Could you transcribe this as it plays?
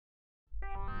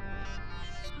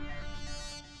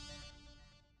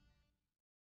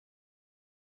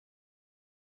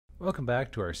Welcome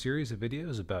back to our series of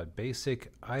videos about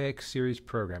basic IX series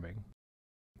programming.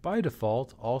 By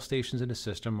default, all stations in a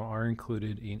system are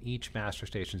included in each master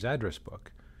station's address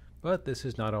book, but this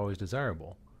is not always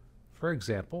desirable. For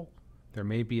example, there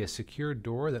may be a secured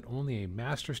door that only a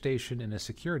master station in a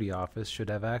security office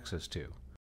should have access to.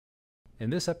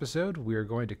 In this episode, we are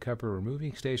going to cover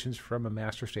removing stations from a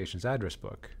master station's address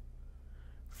book.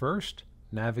 First,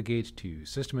 navigate to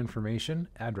System Information,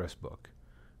 Address Book.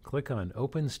 Click on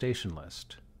Open Station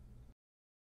List.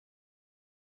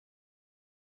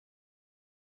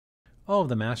 All of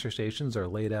the master stations are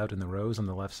laid out in the rows on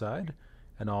the left side,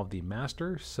 and all of the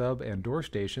master, sub, and door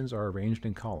stations are arranged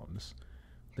in columns.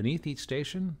 Beneath each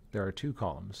station, there are two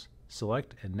columns,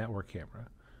 Select and Network Camera.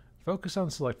 Focus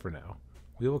on Select for now.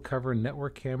 We will cover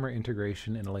network camera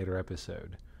integration in a later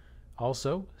episode.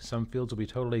 Also, some fields will be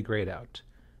totally grayed out.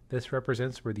 This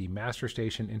represents where the master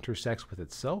station intersects with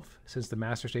itself, since the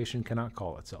master station cannot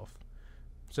call itself.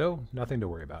 So, nothing to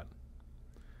worry about.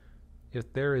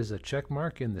 If there is a check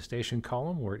mark in the station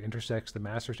column where it intersects the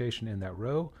master station in that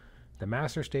row, the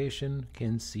master station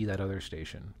can see that other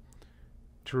station.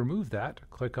 To remove that,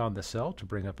 click on the cell to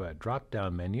bring up a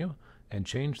drop-down menu and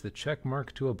change the check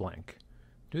mark to a blank.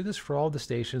 Do this for all the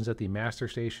stations that the master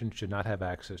station should not have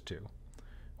access to.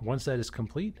 Once that is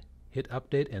complete, hit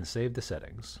Update and save the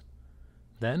settings.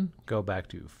 Then, go back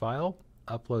to File,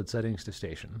 Upload Settings to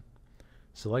Station.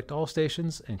 Select all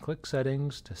stations and click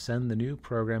Settings to send the new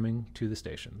programming to the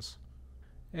stations.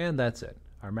 And that's it.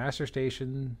 Our master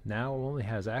station now only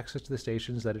has access to the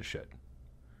stations that it should.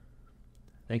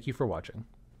 Thank you for watching.